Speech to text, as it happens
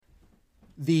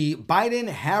The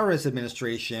Biden-Harris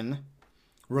administration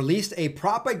released a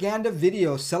propaganda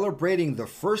video celebrating the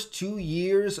first 2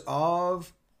 years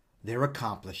of their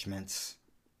accomplishments.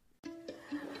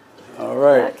 All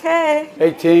right. Okay.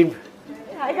 Hey, team.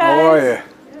 Hi, guys. How are you?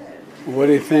 What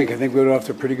do you think? I think we're off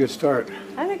to a pretty good start.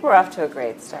 I think we're off to a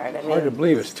great start. Hard to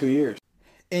believe it's 2 years.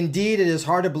 Indeed, it is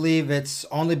hard to believe it's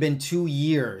only been 2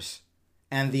 years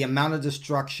and the amount of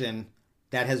destruction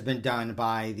that has been done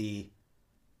by the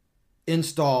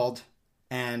installed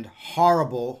and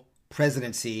horrible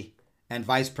presidency and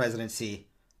vice presidency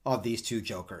of these two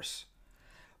jokers.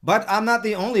 But I'm not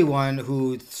the only one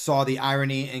who saw the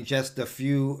irony in just a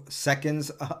few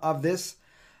seconds of this.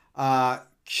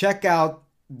 Check out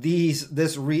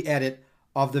this re-edit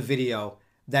of the video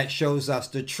that shows us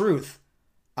the truth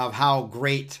of how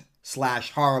great /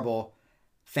 horrible,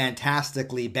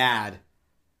 fantastically bad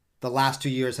the last 2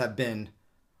 years have been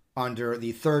under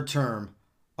the third term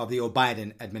of the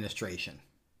Biden administration.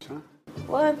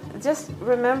 Well, just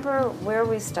remember where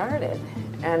we started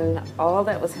and all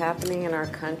that was happening in our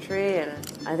country. And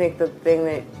I think the thing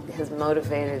that has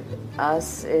motivated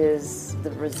us is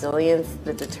the resilience,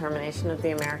 the determination of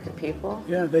the American people.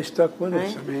 Yeah, they stuck with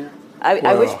us.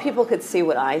 I wish people could see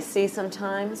what I see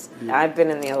sometimes. Yeah. I've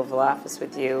been in the Oval Office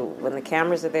with you when the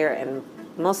cameras are there, and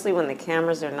mostly when the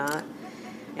cameras are not.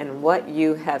 And what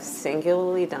you have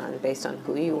singularly done based on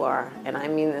who you are, and I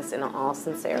mean this in all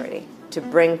sincerity, to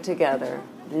bring together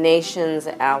nations,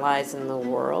 allies in the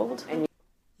world. And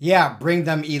yeah, bring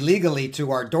them illegally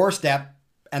to our doorstep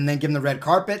and then give them the red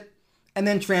carpet and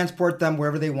then transport them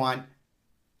wherever they want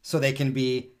so they can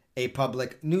be a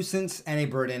public nuisance and a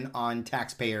burden on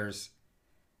taxpayers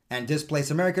and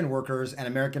displace American workers and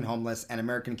American homeless and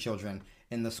American children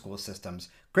in the school systems.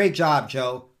 Great job,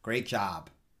 Joe. Great job.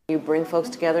 You bring folks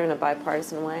together in a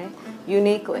bipartisan way,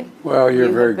 uniquely. Well,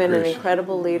 you've been an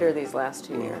incredible leader these last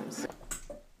 2 years.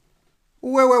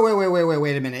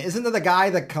 Wait a minute. Isn't that the guy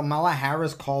that Kamala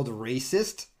Harris called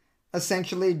racist,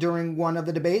 essentially, during one of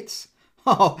the debates?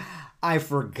 Oh, I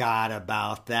forgot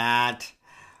about that.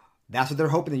 That's what they're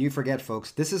hoping that you forget,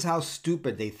 folks. This is how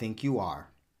stupid they think you are.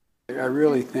 I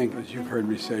really think, as you've heard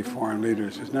me say, foreign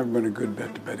leaders, there's never been a good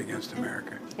bet to bet against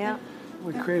America. Yeah.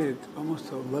 We created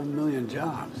almost 11 million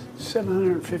jobs,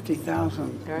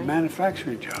 750,000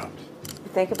 manufacturing jobs.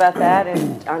 Think about that,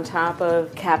 and on top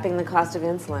of capping the cost of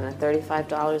insulin at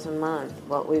 $35 a month,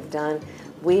 what we've done,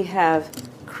 we have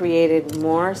created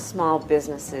more small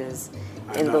businesses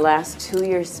in the last 2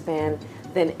 year span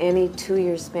than any 2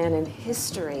 year span in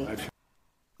history.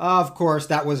 Of course,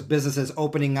 that was businesses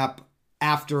opening up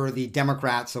after the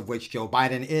Democrats, of which Joe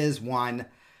Biden is one,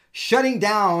 shutting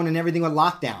down and everything with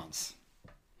lockdowns.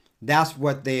 That's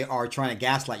what they are trying to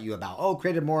gaslight you about. Oh,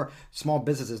 created more small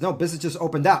businesses. No, business just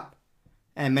opened up.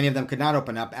 And many of them could not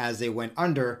open up as they went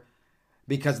under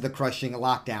because of the crushing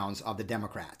lockdowns of the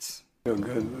Democrats. Feel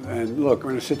good. And look, we're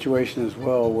in a situation as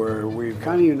well where we've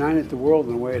kind of united the world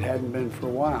in a way it hadn't been for a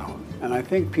while. And I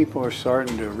think people are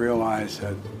starting to realize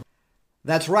that.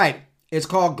 That's right. It's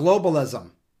called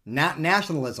globalism, not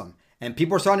nationalism. And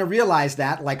people are starting to realize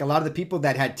that, like a lot of the people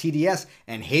that had TDS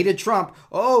and hated Trump.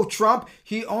 Oh, Trump,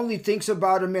 he only thinks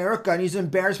about America and he's an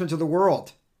embarrassment to the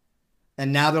world.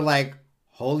 And now they're like,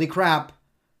 holy crap,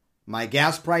 my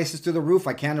gas price is through the roof.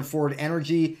 I can't afford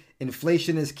energy.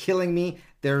 Inflation is killing me.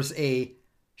 There's a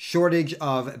shortage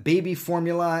of baby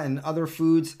formula and other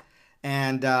foods.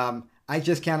 And I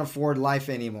just can't afford life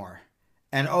anymore.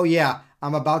 And oh yeah,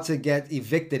 I'm about to get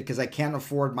evicted because I can't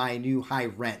afford my new high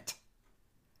rent.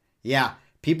 Yeah,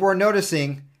 people are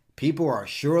noticing. People are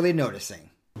surely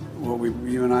noticing. What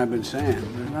you and I have been saying,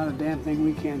 there's not a damn thing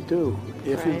we can't do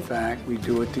if, in fact, we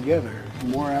do it together.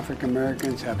 More African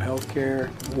Americans have health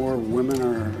care, more women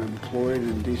are employed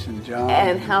in decent jobs.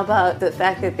 And how about the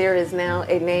fact that there is now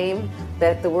a name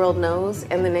that the world knows,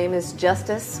 and the name is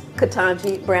Justice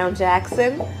Ketanji Brown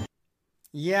Jackson?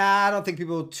 Yeah, I don't think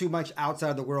people too much outside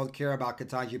of the world care about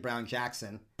Ketanji Brown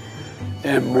Jackson.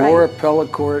 And more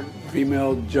appellate court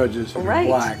female judges who are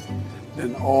black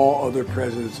than all other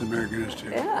presidents in American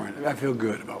history. Yeah. I feel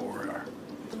good about where we are.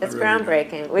 It's really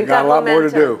groundbreaking. We've got a lot more to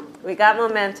do. We got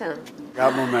momentum.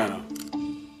 Got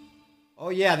momentum. Oh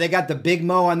yeah, they got the big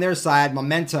mo on their side,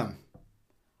 momentum.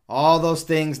 All those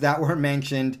things that were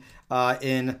mentioned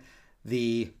in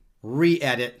the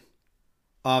re-edit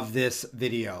of this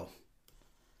video.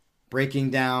 Breaking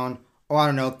down,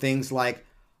 things like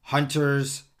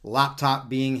Hunter's laptop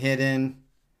being hidden,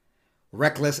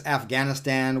 reckless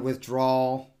Afghanistan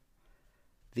withdrawal,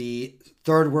 the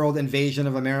third world invasion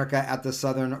of America at the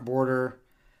southern border,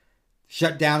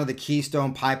 shutdown of the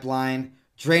Keystone Pipeline,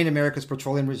 drained America's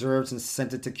petroleum reserves and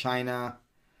sent it to China,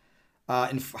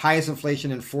 highest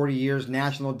inflation in 40 years.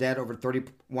 National debt over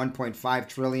 31.5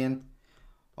 trillion.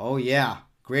 Oh yeah,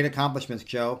 great accomplishments,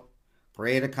 Joe.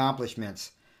 Great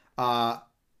accomplishments.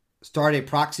 Start a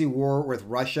proxy war with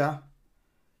Russia.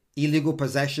 Illegal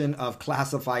possession of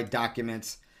classified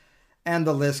documents. And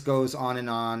the list goes on,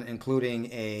 including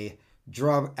a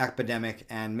drug epidemic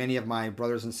and many of my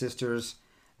brothers and sisters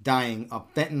dying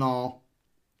of fentanyl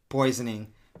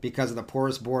poisoning because of the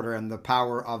porous border and the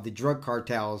power of the drug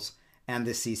cartels and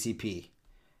the CCP.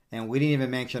 And we didn't even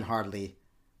mention hardly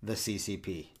the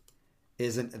CCP.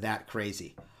 Isn't that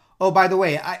crazy? Oh, by the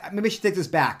way, maybe I should take this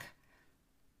back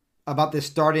about this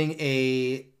starting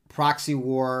a proxy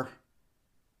war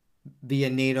via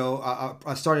NATO,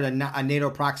 started a NATO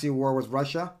proxy war with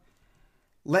Russia.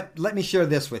 Let me share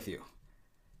this with you,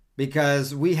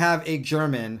 because we have a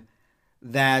German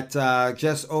that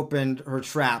just opened her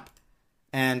trap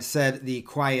and said the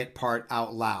quiet part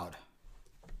out loud.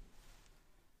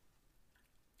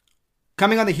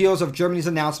 Coming on the heels of Germany's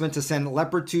announcement to send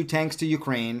Leopard 2 tanks to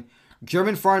Ukraine,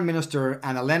 German Foreign Minister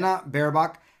Annalena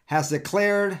Baerbock has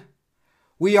declared,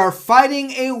 "We are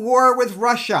fighting a war with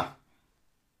Russia."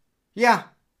 Yeah,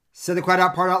 said the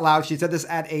quiet part out loud. She said this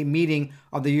at a meeting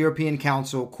of the European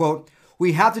Council. Quote,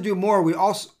 "We have to do more.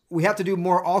 We have to do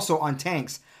more also on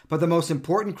tanks. But the most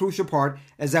important, crucial part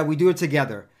is that we do it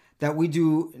together. That we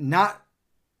do not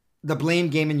the blame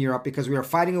game in Europe, because we are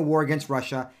fighting a war against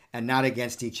Russia and not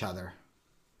against each other."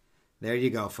 There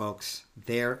you go, folks.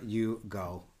 There you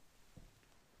go.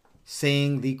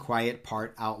 Saying the quiet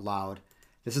part out loud.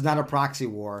 This is not a proxy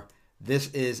war.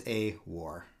 This is a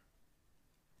war.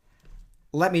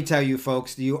 Let me tell you,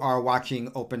 folks, you are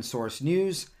watching Open Source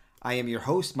News. I am your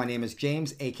host. My name is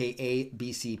James, aka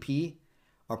BCP.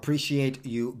 Appreciate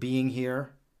you being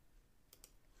here.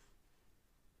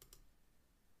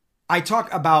 I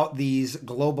talk about these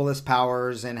globalist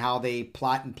powers and how they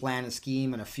plot and plan and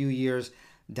scheme, and a few years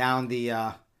down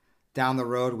the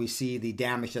road, we see the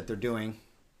damage that they're doing.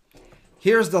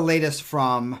 Here's the latest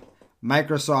from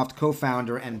Microsoft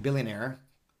co-founder and billionaire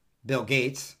Bill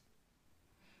Gates.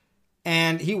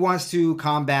 And he wants to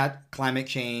combat climate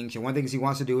change. And one of the things he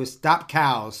wants to do is stop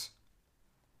cows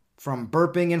from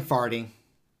burping and farting.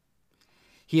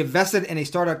 He invested in a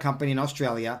startup company in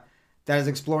Australia that is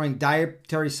exploring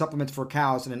dietary supplements for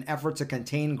cows in an effort to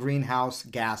contain greenhouse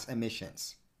gas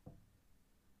emissions.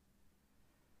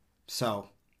 So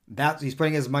he's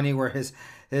putting his money where his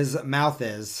mouth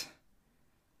is.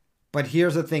 But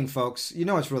here's the thing, folks. You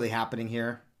know what's really happening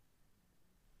here?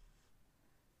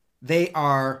 They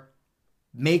are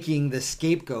making the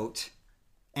scapegoat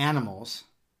animals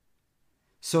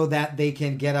so that they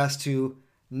can get us to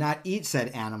not eat said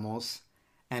animals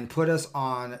and put us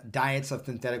on diets of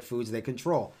synthetic foods they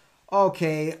control.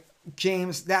 Okay,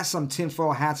 James, that's some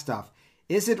tinfoil hat stuff.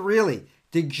 Is it really?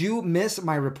 Did you miss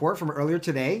my report from earlier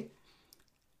today?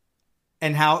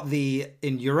 And how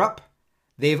in Europe,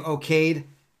 they've okayed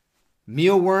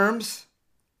mealworms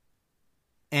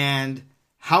and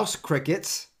house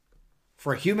crickets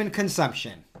for human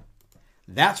consumption.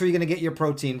 That's where you're going to get your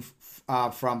protein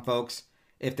from, folks,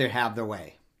 if they have their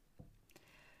way.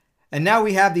 And now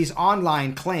we have these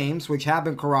online claims, which have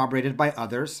been corroborated by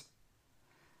others,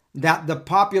 that the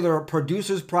popular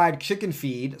Producer's Pride chicken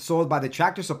feed sold by the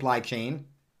Tractor Supply chain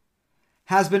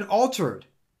has been altered,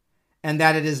 and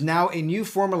that it is now a new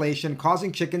formulation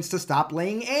causing chickens to stop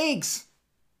laying eggs.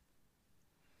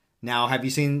 Now, have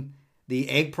you seen the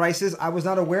egg prices? I was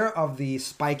not aware of the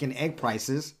spike in egg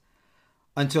prices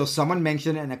until someone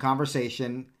mentioned it in a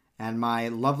conversation, and my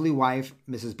lovely wife,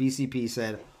 Mrs. BCP,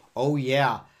 said, "Oh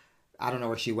yeah, I don't know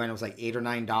where she went. It was like $8 or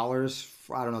 $9.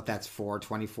 I don't know if that's $4,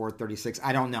 $24, $36.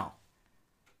 I don't know.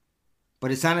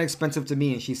 But it sounded expensive to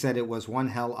me, and she said it was one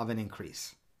hell of an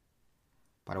increase.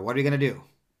 But what are you going to do?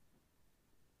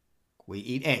 We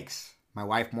eat eggs. My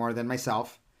wife more than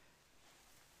myself,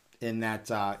 in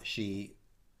that she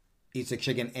eats the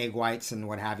chicken egg whites and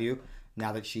what have you.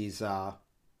 Now that she's, I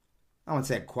wouldn't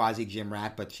say a quasi gym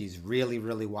rat, but she's really,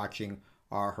 really watching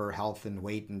her health and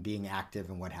weight and being active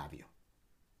and what have you.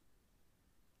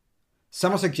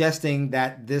 Some are suggesting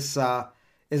that this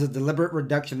is a deliberate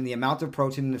reduction in the amount of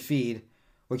protein in the feed,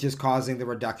 which is causing the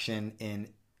reduction in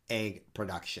egg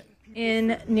production.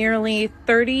 In nearly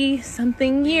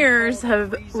 30-something years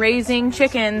of raising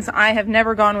chickens, I have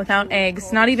never gone without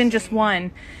eggs, not even just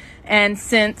one. And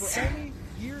since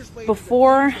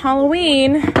before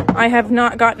Halloween, I have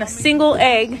not gotten a single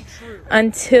egg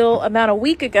until about a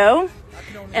week ago.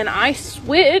 And I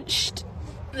switched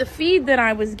the feed that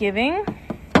I was giving.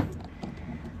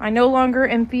 I no longer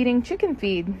am feeding chicken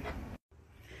feed.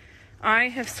 I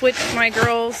have switched my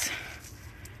girls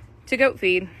to goat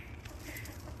feed.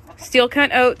 steel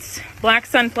cut oats, black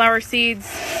sunflower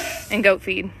seeds, and goat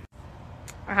feed.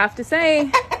 I have to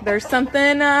say, there's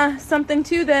something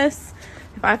to this.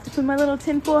 If I have to put my little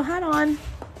tinfoil hat on,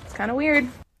 it's kind of weird.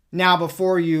 Now,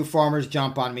 before you farmers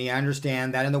jump on me, I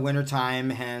understand that in the wintertime,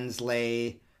 hens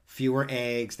lay fewer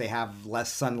eggs. They have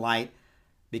less sunlight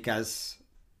because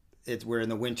we're in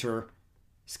the winter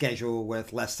schedule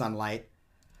with less sunlight.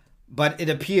 But it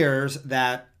appears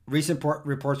that recent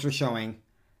reports are showing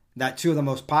that two of the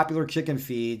most popular chicken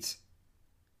feeds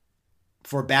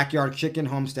for backyard chicken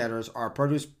homesteaders are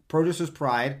Producer's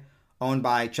Pride, owned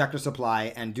by Tractor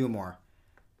Supply, and Do More.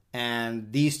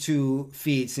 And these two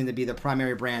feeds seem to be the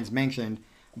primary brands mentioned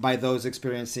by those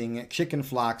experiencing chicken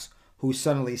flocks who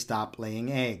suddenly stop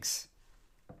laying eggs.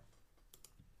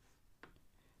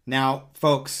 Now,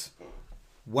 folks,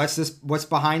 what's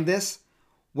behind this?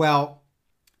 Well,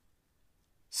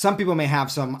 some people may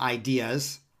have some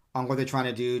ideas on what they're trying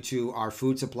to do to our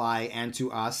food supply and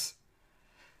to us.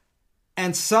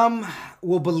 And some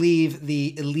will believe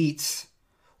the elites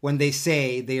when they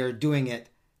say they are doing it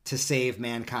to save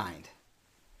mankind.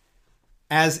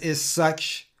 As is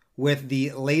such with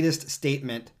the latest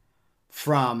statement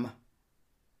from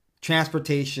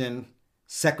Transportation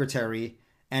Secretary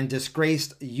and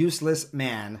disgraced useless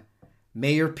man,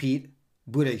 Mayor Pete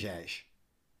Buttigieg.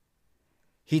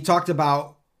 He talked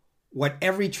about what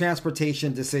every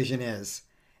transportation decision is,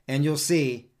 and you'll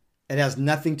see it has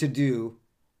nothing to do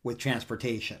with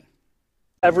transportation.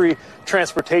 Every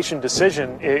transportation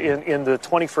decision in the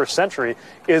 21st century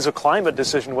is a climate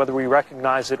decision, whether we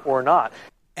recognize it or not.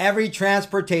 Every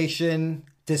transportation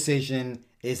decision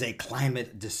is a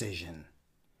climate decision.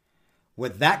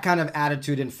 With that kind of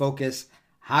attitude and focus,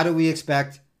 how do we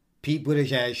expect Pete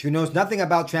Buttigieg, who knows nothing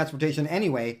about transportation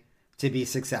anyway, to be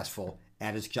successful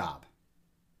at his job?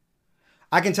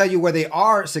 I can tell you where they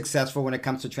are successful when it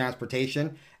comes to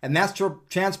transportation, and that's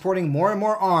transporting more and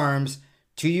more arms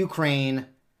to Ukraine.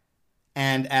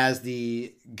 And as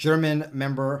the German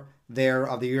member there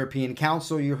of the European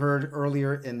Council you heard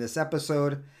earlier in this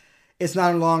episode, it's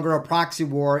no longer a proxy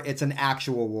war, it's an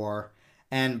actual war.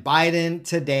 And Biden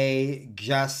today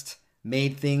just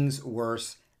made things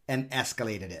worse and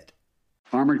escalated it.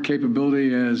 Armored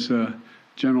capability, as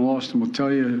General Austin will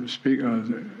tell you,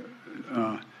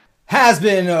 has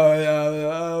been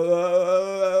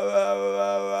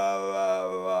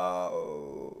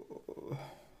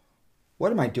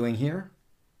What am I doing here?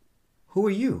 Who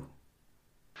are you?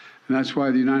 And that's why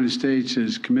the United States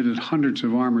has committed hundreds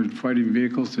of armored fighting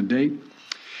vehicles to date,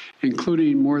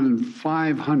 including more than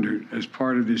 500 as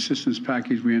part of the assistance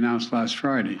package we announced last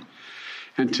Friday.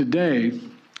 And today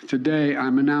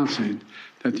I'm announcing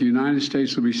that the United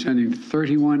States will be sending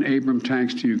 31 Abrams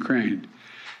tanks to Ukraine,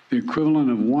 the equivalent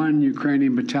of one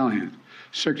Ukrainian battalion.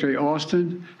 Secretary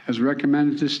Austin has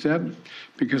recommended this step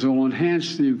because it will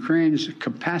enhance the Ukraine's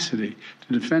capacity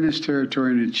to defend its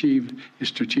territory and achieve its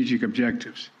strategic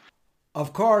objectives.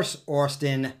 Of course,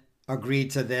 Austin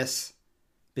agreed to this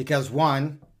because,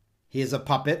 one, he is a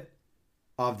puppet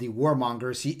of the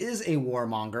warmongers. He is a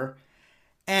warmonger.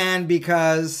 And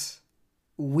because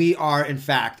we are, in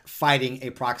fact, fighting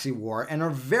a proxy war and are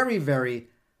very, very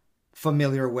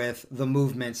familiar with the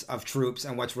movements of troops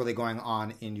and what's really going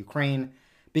on in Ukraine,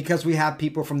 because we have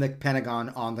people from the Pentagon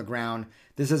on the ground.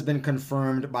 This has been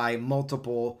confirmed by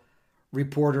multiple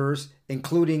reporters,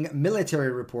 including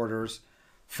military reporters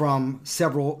from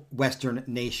several Western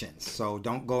nations. So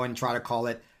don't go and try to call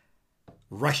it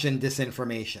Russian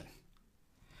disinformation.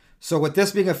 So with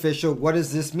this being official, what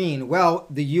does this mean? Well,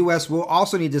 the U.S. will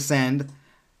also need to send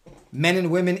men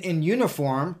and women in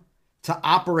uniform to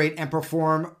operate and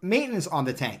perform maintenance on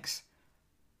the tanks.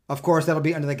 Of course, that'll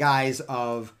be under the guise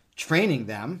of training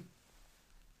them.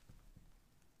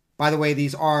 By the way,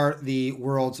 these are the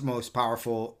world's most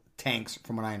powerful tanks,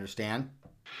 from what I understand.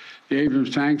 The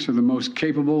Abrams tanks are the most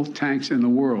capable tanks in the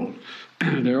world.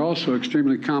 They're also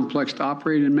extremely complex to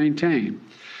operate and maintain.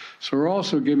 So we're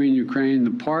also giving Ukraine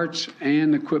the parts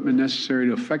and equipment necessary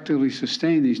to effectively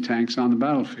sustain these tanks on the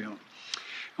battlefield.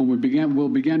 And we'll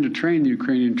begin to train the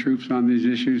Ukrainian troops on these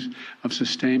issues of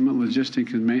sustainment,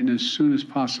 logistics, and maintenance as soon as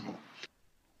possible.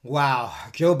 Wow,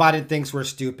 Joe Biden thinks we're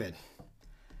stupid.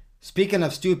 Speaking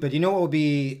of stupid, you know what would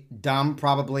be dumb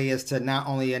probably is to not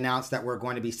only announce that we're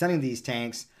going to be sending these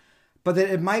tanks, but that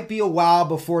it might be a while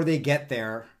before they get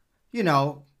there. You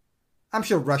know, I'm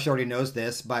sure Russia already knows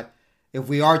this, but if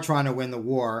we are trying to win the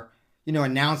war, you know,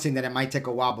 announcing that it might take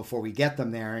a while before we get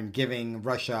them there and giving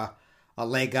Russia a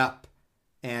leg up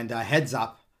and a heads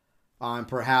up on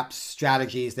perhaps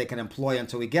strategies they can employ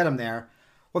until we get them there.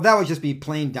 Well, that would just be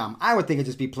plain dumb. I would think it'd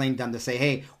just be plain dumb to say,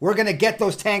 hey, we're going to get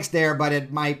those tanks there, but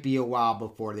it might be a while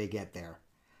before they get there.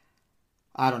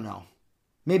 I don't know.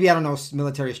 Maybe I don't know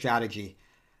military strategy.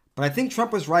 But I think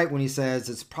Trump was right when he says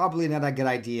it's probably not a good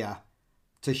idea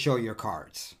to show your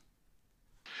cards.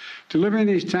 Delivering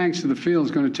these tanks to the field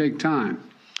is going to take time.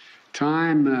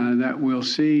 Time that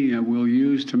we'll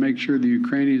use to make sure the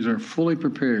Ukrainians are fully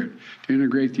prepared to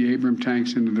integrate the Abrams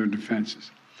tanks into their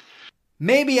defenses.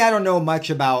 Maybe I don't know much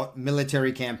about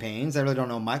military campaigns. I really don't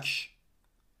know much.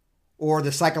 Or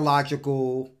the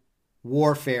psychological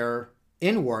warfare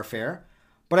in warfare.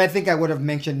 But I think I would have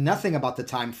mentioned nothing about the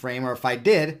time frame, or if I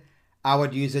did, I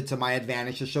would use it to my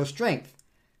advantage to show strength.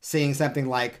 Saying something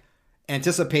like,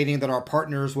 anticipating that our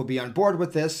partners will be on board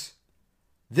with this.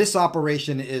 This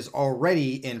operation is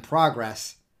already in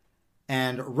progress,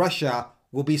 and Russia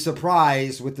will be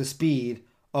surprised with the speed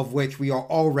of which we are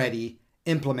already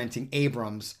implementing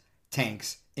Abrams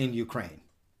tanks in Ukraine.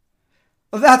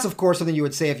 Well, that's, of course, something you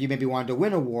would say if you maybe wanted to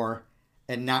win a war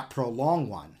and not prolong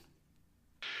one.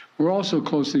 We're also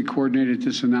closely coordinated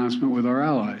this announcement with our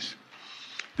allies.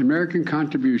 The American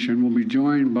contribution will be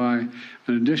joined by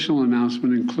an additional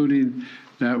announcement, including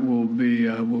that will be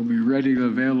readily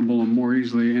available and more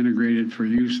easily integrated for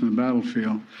use in the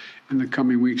battlefield in the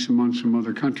coming weeks and months from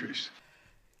other countries.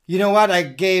 You know what? I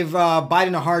gave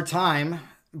Biden a hard time,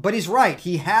 but he's right.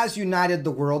 He has united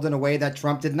the world in a way that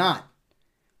Trump did not.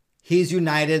 He's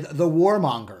united the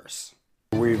warmongers.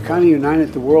 We've kind of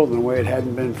united the world in a way it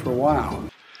hadn't been for a while.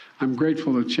 I'm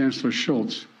grateful to Chancellor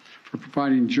Scholz for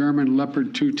providing German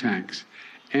Leopard 2 tanks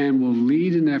and will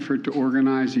lead an effort to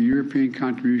organize a European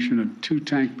contribution of 2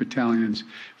 tank battalions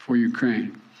for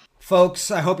Ukraine.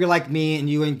 Folks, I hope you're like me and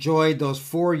you enjoyed those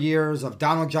 4 years of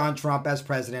Donald John Trump as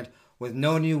president with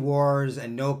no new wars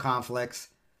and no conflicts.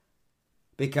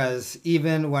 Because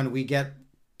even when we get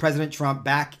President Trump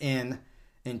back in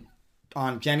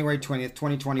on January 20th,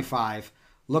 2025,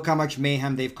 look how much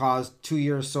mayhem they've caused 2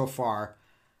 years so far.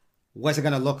 What's it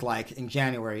going to look like in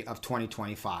January of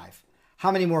 2025? How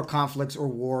many more conflicts or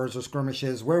wars or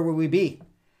skirmishes? Where will we be?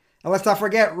 And let's not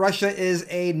forget, Russia is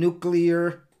a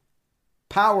nuclear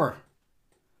power.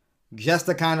 Just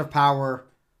the kind of power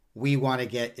we want to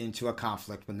get into a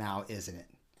conflict with now, isn't it?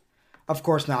 Of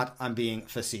course not. I'm being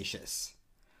facetious.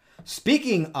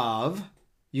 Speaking of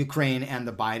Ukraine and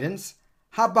the Bidens,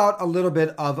 how about a little bit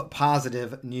of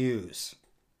positive news?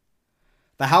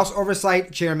 The House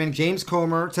Oversight Chairman James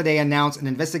Comer today announced an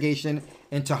investigation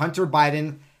into Hunter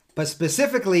Biden, but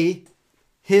specifically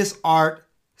his art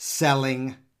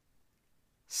selling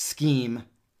scheme,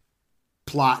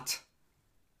 plot,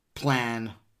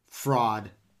 plan, fraud.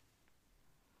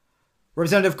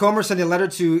 Representative Comer sent a letter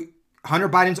to Hunter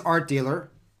Biden's art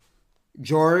dealer,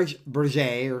 George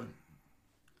Berger,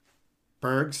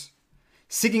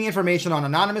 seeking information on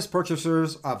anonymous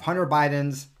purchasers of Hunter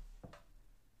Biden's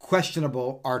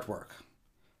questionable artwork.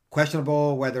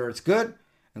 Questionable whether it's good,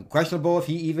 and questionable if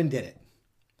he even did it.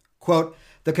 Quote,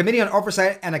 the Committee on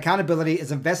Oversight and Accountability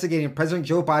is investigating President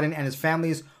Joe Biden and his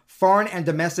family's foreign and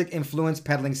domestic influence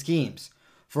peddling schemes.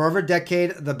 For over a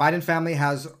decade, the Biden family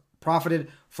has profited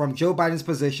from Joe Biden's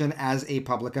position as a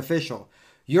public official.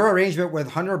 Your arrangement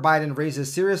with Hunter Biden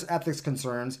raises serious ethics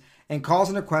concerns and calls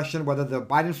into question whether the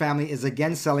Biden family is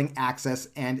again selling access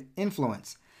and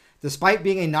influence. Despite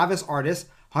being a novice artist,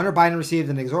 Hunter Biden received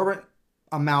an exorbitant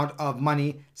amount of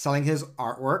money selling his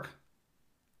artwork.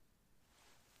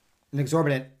 An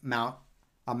exorbitant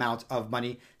amount of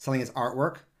money selling his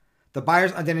artwork. The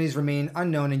buyer's identities remain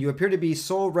unknown, and you appear to be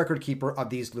sole record keeper of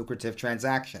these lucrative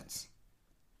transactions.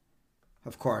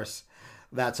 Of course,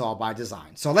 that's all by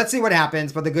design. So let's see what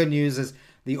happens. But the good news is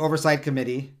the Oversight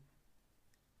Committee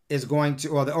is going to,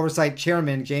 or the Oversight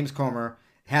Chairman, James Comer,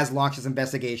 has launched his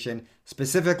investigation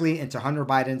specifically into Hunter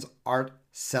Biden's art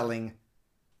selling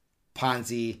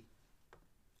Ponzi,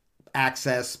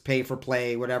 access, pay for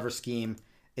play, whatever scheme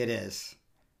it is.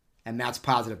 And that's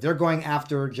positive. They're going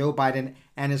after Joe Biden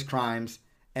and his crimes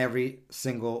every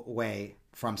single way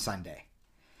from Sunday.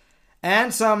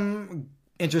 And some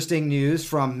interesting news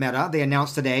from Meta. They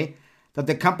announced today that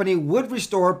the company would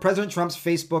restore President Trump's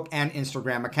Facebook and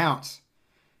Instagram accounts.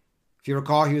 If you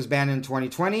recall, he was banned in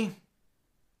 2020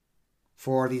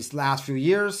 for these last few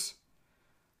years,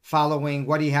 following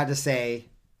what he had to say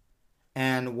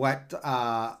and what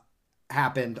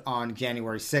happened on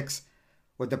January 6th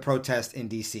with the protest in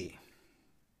D.C.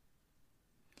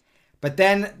 But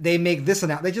then they make this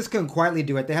announcement. They just couldn't quietly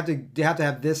do it. They have to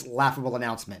have this laughable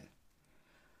announcement.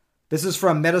 This is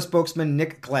from Meta spokesman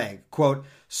Nick Clegg. Quote,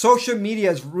 social media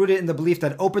is rooted in the belief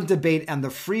that open debate and the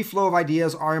free flow of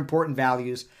ideas are important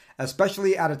values,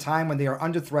 especially at a time when they are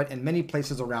under threat in many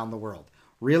places around the world.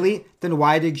 Really? Then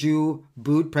why did you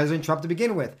boot President Trump to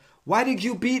begin with? Why did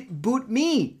you boot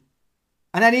me?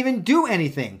 And I didn't even do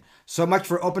anything. So much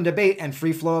for open debate and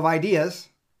free flow of ideas.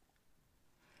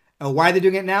 Why are they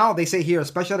doing it now? They say here,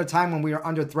 especially at a time when we are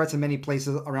under threats in many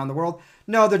places around the world.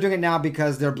 No, they're doing it now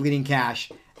because they're bleeding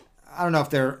cash. I don't know if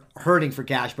they're hurting for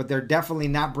cash, but they're definitely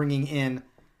not bringing in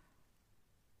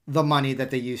the money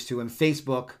that they used to. And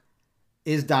Facebook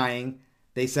is dying.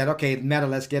 They said, okay, Meta,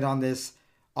 let's get on this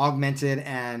augmented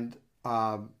and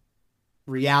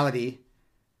reality.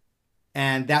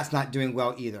 And that's not doing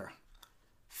well either.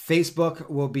 Facebook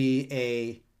will be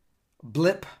a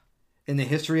blip in the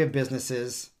history of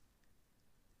businesses.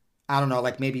 I don't know,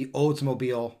 like maybe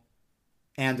Oldsmobile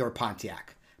and or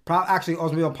Pontiac. Actually,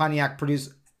 Oldsmobile and Pontiac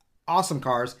produce awesome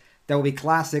cars that will be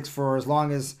classics for as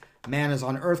long as man is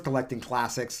on earth collecting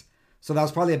classics. So that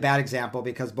was probably a bad example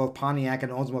because both Pontiac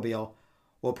and Oldsmobile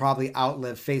will probably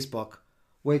outlive Facebook,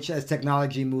 which as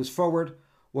technology moves forward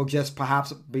will just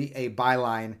perhaps be a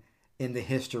byline in the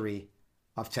history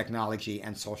of technology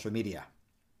and social media.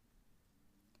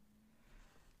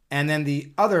 And then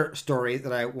the other story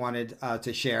that I wanted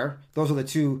to share, those are the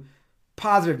two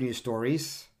positive news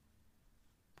stories.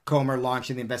 Comer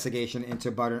launching the investigation into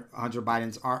Hunter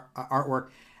Biden's artwork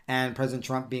and President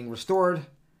Trump being restored.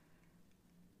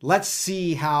 Let's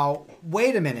see how,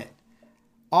 wait a minute,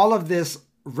 all of this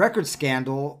record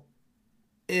scandal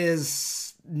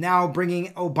is now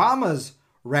bringing Obama's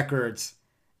records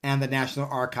and the National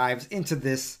Archives into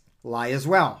this lie as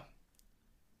well.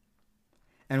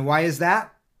 And why is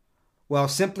that? Well,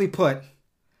 simply put,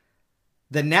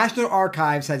 the National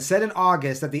Archives had said in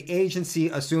August that the agency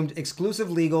assumed exclusive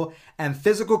legal and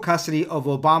physical custody of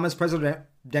Obama's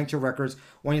presidential records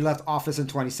when he left office in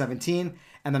 2017.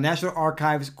 And the National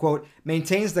Archives, quote,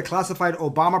 maintains the classified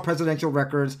Obama presidential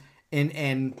records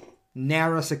in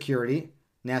narrow security,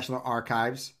 National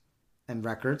Archives and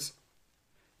records,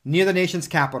 near the nation's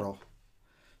capital,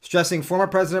 stressing former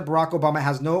President Barack Obama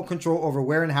has no control over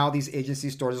where and how these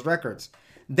agencies store his records.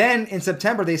 Then, in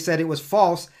September, they said it was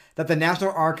false that the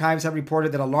National Archives had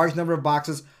reported that a large number of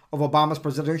boxes of Obama's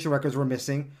presidential records were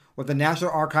missing, with the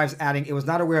National Archives adding it was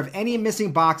not aware of any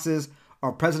missing boxes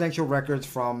of presidential records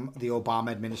from the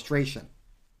Obama administration.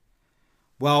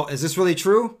 Well, is this really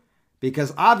true?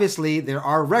 Because obviously there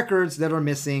are records that are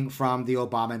missing from the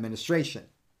Obama administration.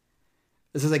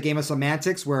 This is a game of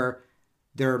semantics where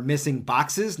they're missing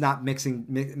boxes, not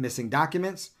missing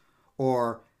documents,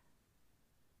 or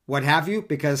what have you,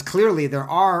 because clearly there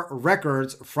are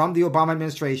records from the Obama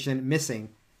administration missing,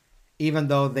 even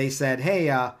though they said, hey,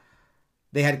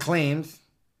 they had claimed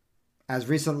as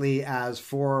recently as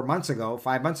 5 months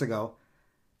ago,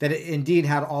 that it indeed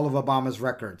had all of Obama's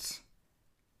records.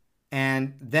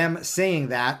 And them saying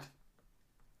that,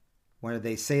 when did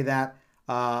they say that?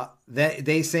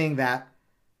 They saying that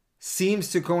seems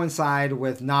to coincide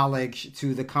with knowledge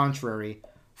to the contrary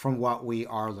from what we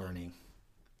are learning.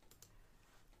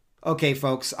 Okay,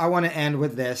 folks, I want to end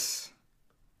with this.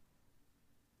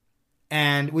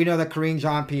 And we know that Karine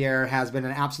Jean-Pierre has been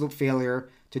an absolute failure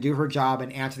to do her job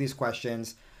and answer these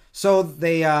questions. So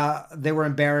they were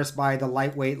embarrassed by the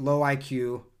lightweight, low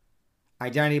IQ,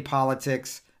 identity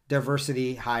politics,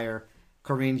 diversity hire,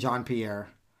 Karine Jean-Pierre.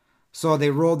 So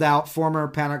they rolled out former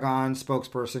Pentagon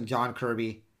spokesperson John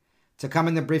Kirby to come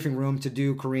in the briefing room to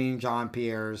do Karine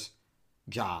Jean-Pierre's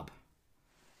job.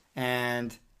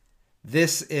 And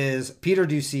this is Peter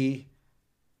Doocy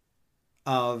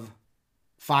of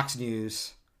Fox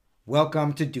News.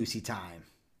 Welcome to Doocy Time.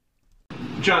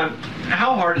 John,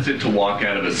 how hard is it to walk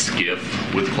out of a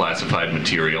skiff with classified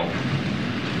material?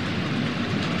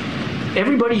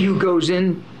 Everybody who goes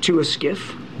into a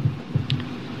skiff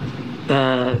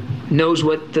knows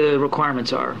what the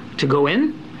requirements are to go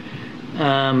in,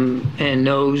 and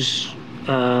knows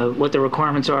what the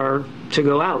requirements are to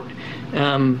go out.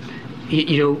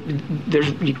 You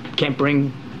can't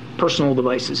bring personal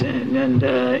devices in,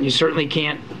 and you certainly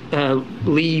can't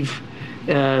leave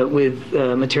with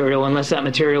material unless that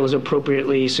material is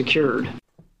appropriately secured.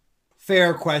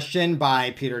 Fair question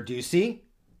by Peter Doocy.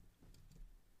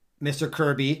 Mr.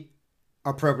 Kirby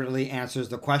appropriately answers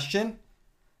the question.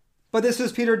 But this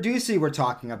is Peter Doocy we're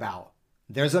talking about.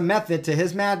 There's a method to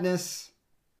his madness.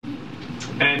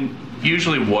 And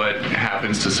usually what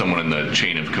happens to someone in the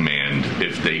chain of command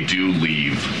if they do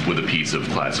leave with a piece of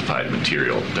classified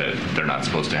material that they're not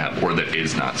supposed to have or that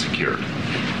is not secured?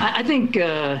 I think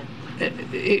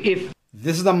if...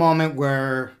 This is the moment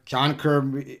where John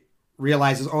Kirby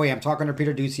realizes, oh yeah, I'm talking to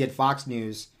Peter Doocy at Fox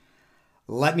News.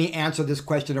 Let me answer this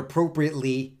question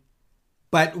appropriately,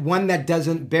 but one that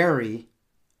doesn't bury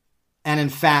and in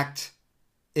fact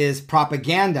is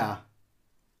propaganda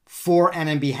for and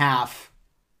in behalf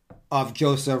of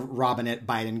Joseph Robinette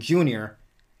Biden Jr.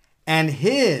 and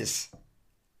his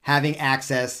having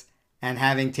access and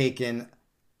having taken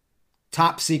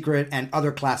top secret and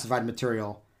other classified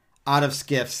material out of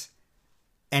SCIFs,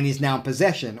 and he's now in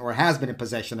possession or has been in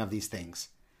possession of these things.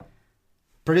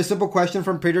 Pretty simple question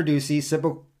from Peter Doocy,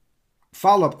 simple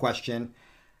follow-up question.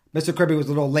 Mr. Kirby was a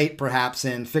little late perhaps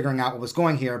in figuring out what was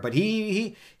going here, but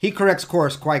he corrects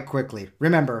course quite quickly.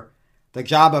 Remember, the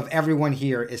job of everyone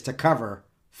here is to cover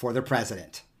for the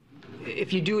president.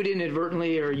 If you do it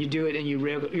inadvertently, or you do it and you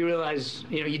realize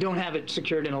you don't have it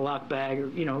secured in a locked bag, or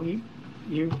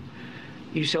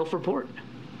you self-report,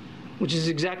 which is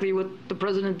exactly what the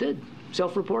president did,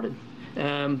 self-reported.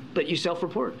 But you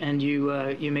self-report and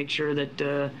you make sure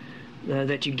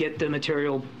that you get the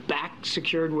material back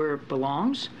secured where it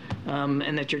belongs,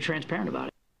 and that you're transparent about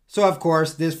it. So of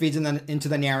course, this feeds into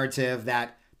the narrative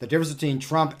that the difference between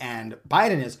Trump and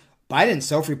Biden is Biden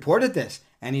self-reported this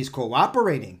and he's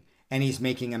cooperating and he's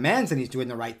making amends and he's doing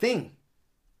the right thing,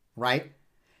 right?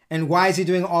 And why is he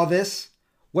doing all this?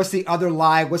 What's the other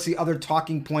lie? What's the other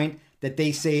talking point that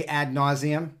they say ad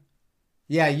nauseum?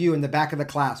 Yeah, you in the back of the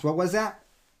class. What was that?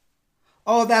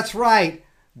 Oh, that's right.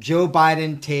 Joe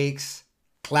Biden takes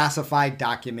classified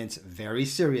documents very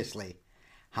seriously.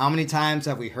 How many times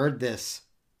have we heard this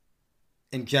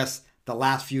in just the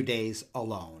last few days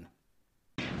alone?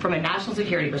 From a national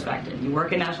security perspective, you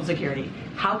work in national security,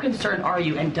 how concerned are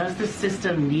you, and does the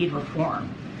system need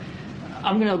reform?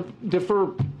 I'm going to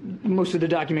defer most of the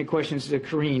document questions to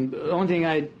Karine. The only thing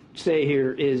I'd say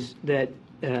here is that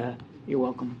you're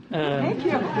welcome. Thank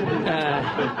you.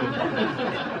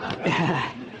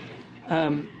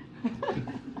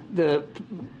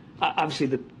 Obviously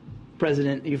the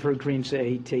president, you've heard Karine say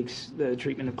he takes the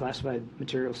treatment of classified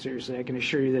material seriously. I can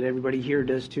assure you that everybody here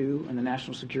does too, and the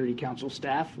National Security Council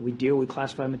staff. We deal with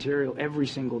classified material every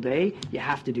single day. You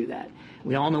have to do that.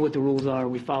 We all know what the rules are.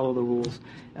 We follow the rules,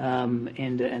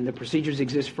 and the procedures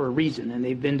exist for a reason, and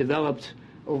they've been developed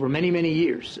over many, many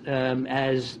years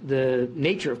as the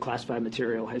nature of classified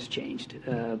material has changed,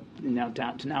 now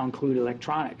to include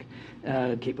electronic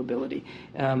capability.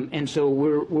 And so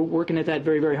we're working at that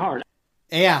very, very hard.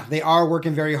 Yeah, they are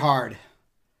working very hard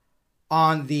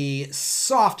on the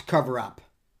soft cover-up,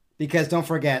 because don't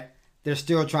forget, they're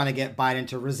still trying to get Biden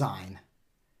to resign.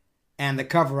 And the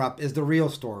cover-up is the real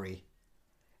story.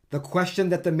 The question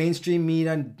that the mainstream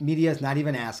media is not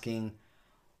even asking: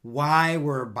 why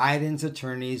were Biden's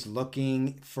attorneys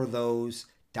looking for those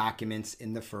documents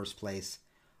in the first place?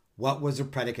 What was the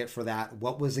predicate for that?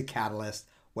 What was the catalyst?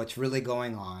 What's really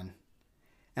going on?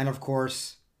 And of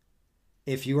course,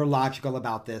 if you are logical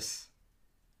about this,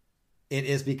 it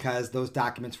is because those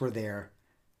documents were there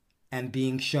and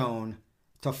being shown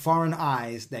to foreign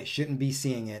eyes that shouldn't be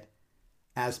seeing it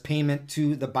as payment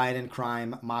to the Biden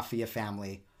crime mafia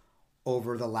family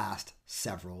over the last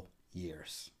several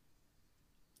years.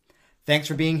 Thanks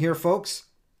for being here, folks.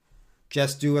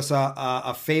 Just do us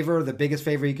a favor. The biggest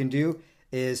favor you can do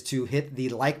is to hit the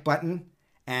like button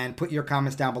and put your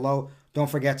comments down below. Don't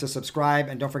forget to subscribe,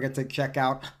 and don't forget to check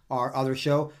out our other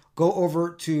show. Go over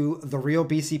to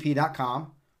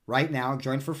therealbcp.com right now,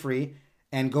 join for free,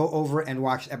 and go over and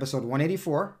watch episode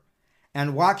 184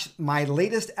 and watch my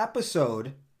latest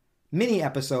episode, mini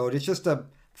episode. It's just a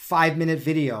 5-minute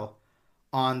video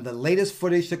on the latest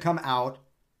footage to come out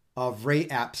of Ray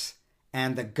Epps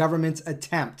and the government's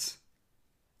attempt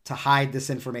to hide this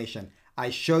information. I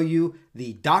show you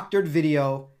the doctored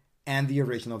video and the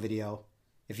original video.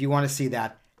 If you want to see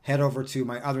that, head over to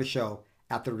my other show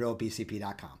at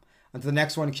therealbcp.com. Until the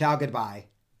next one, ciao, goodbye.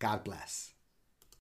 God bless.